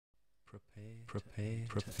My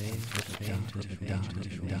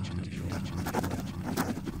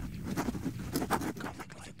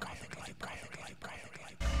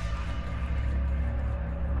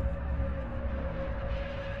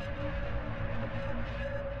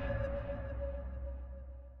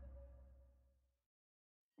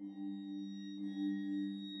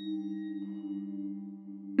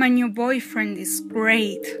new boyfriend is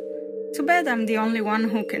great. Too bad I'm the only one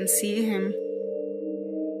who can see him.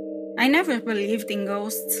 I never believed in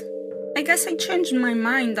ghosts. I guess I changed my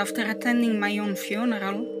mind after attending my own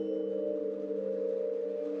funeral.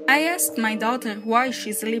 I asked my daughter why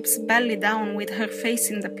she sleeps belly down with her face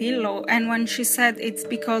in the pillow, and when she said it's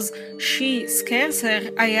because she scares her,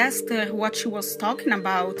 I asked her what she was talking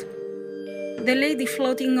about. The lady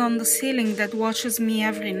floating on the ceiling that watches me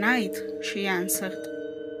every night, she answered.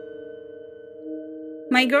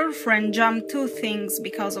 My girlfriend jumped 2 things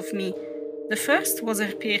because of me. The first was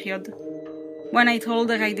her period. When I told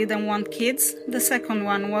her I didn't want kids, the second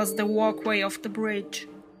one was the walkway off the bridge.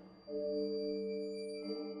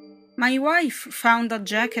 My wife found a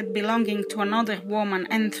jacket belonging to another woman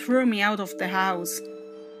and threw me out of the house.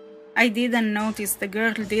 I didn't notice the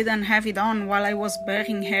girl didn't have it on while I was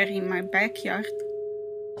burying her in my backyard.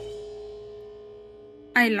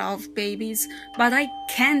 I love babies, but I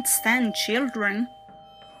can't stand children.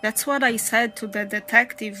 That's what I said to the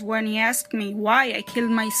detective when he asked me why I killed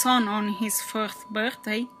my son on his 4th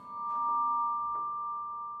birthday.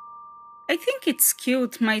 I think it's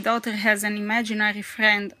cute my daughter has an imaginary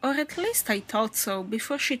friend, or at least I thought so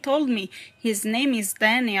before she told me his name is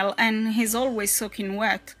Daniel and he's always soaking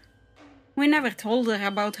wet. We never told her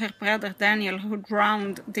about her brother Daniel who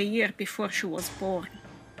drowned the year before she was born.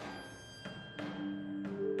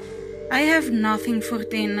 I have nothing for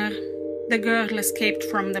dinner. The girl escaped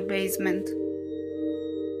from the basement.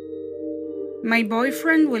 My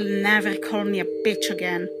boyfriend will never call me a bitch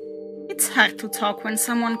again. It's hard to talk when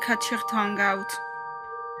someone cuts your tongue out.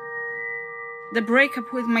 The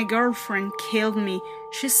breakup with my girlfriend killed me.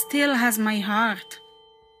 She still has my heart.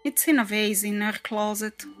 It's in a vase in her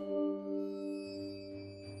closet.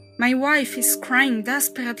 My wife is crying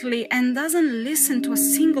desperately and doesn't listen to a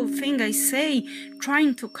single thing I say,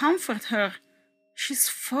 trying to comfort her. She's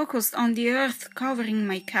focused on the earth covering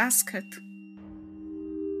my casket.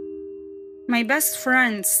 My best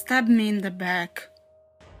friend stabbed me in the back.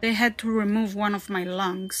 They had to remove one of my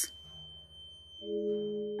lungs.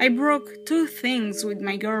 I broke 2 things with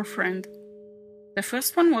my girlfriend. The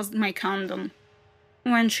first one was my condom.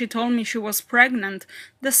 When she told me she was pregnant,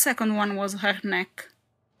 the second one was her neck.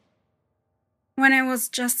 When I was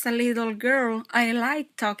just a little girl, I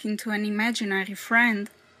liked talking to an imaginary friend.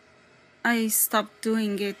 I stopped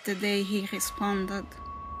doing it the day he responded.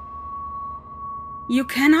 "You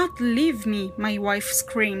cannot leave me," my wife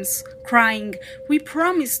screams, crying. "We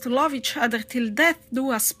promised to love each other till death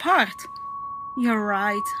do us part." "You're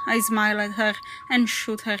right," I smile at her and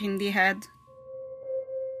shoot her in the head.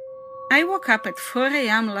 I woke up at 4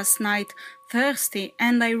 a.m. last night, thirsty,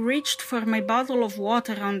 and I reached for my bottle of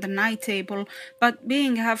water on the night table, but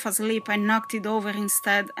being half asleep I knocked it over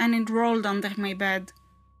instead and it rolled under my bed.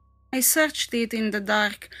 I searched it in the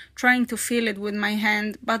dark, trying to feel it with my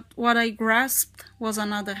hand, but what I grasped was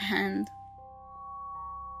another hand.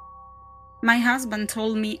 My husband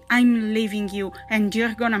told me, "I'm leaving you, and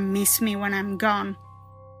you're gonna miss me when I'm gone."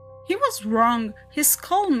 He was wrong. His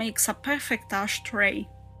skull makes a perfect ashtray.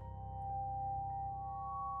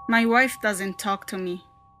 My wife doesn't talk to me.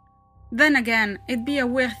 Then again, it'd be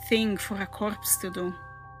a weird thing for a corpse to do.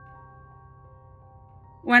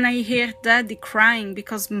 When I hear Daddy crying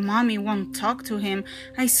because Mommy won't talk to him,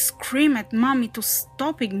 I scream at Mommy to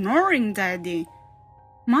stop ignoring Daddy.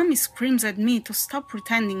 Mommy screams at me to stop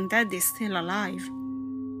pretending Daddy's still alive.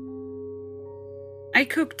 I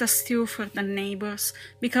cooked a stew for the neighbors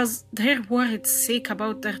because they're worried sick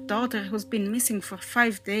about their daughter who's been missing for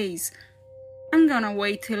 5 days. I'm gonna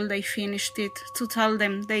wait till they finished it to tell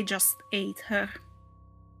them they just ate her.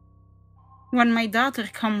 When my daughter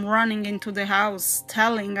come running into the house,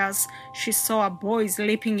 telling us she saw a boy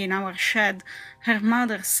sleeping in our shed, her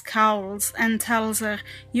mother scowls and tells her,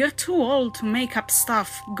 "You're too old to make up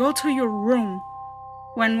stuff, go to your room."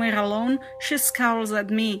 When we're alone, she scowls at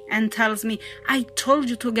me and tells me, "I told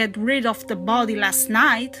you to get rid of the body last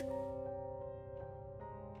night."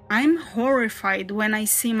 I'm horrified when I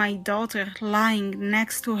see my daughter lying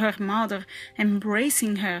next to her mother,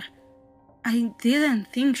 embracing her. I didn't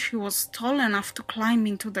think she was tall enough to climb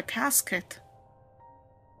into the casket.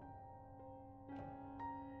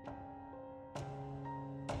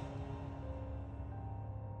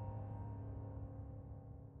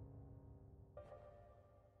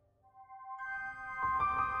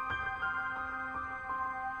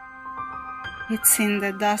 It's in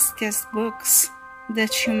the dustiest books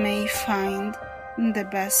that you may find the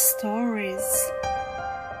best stories.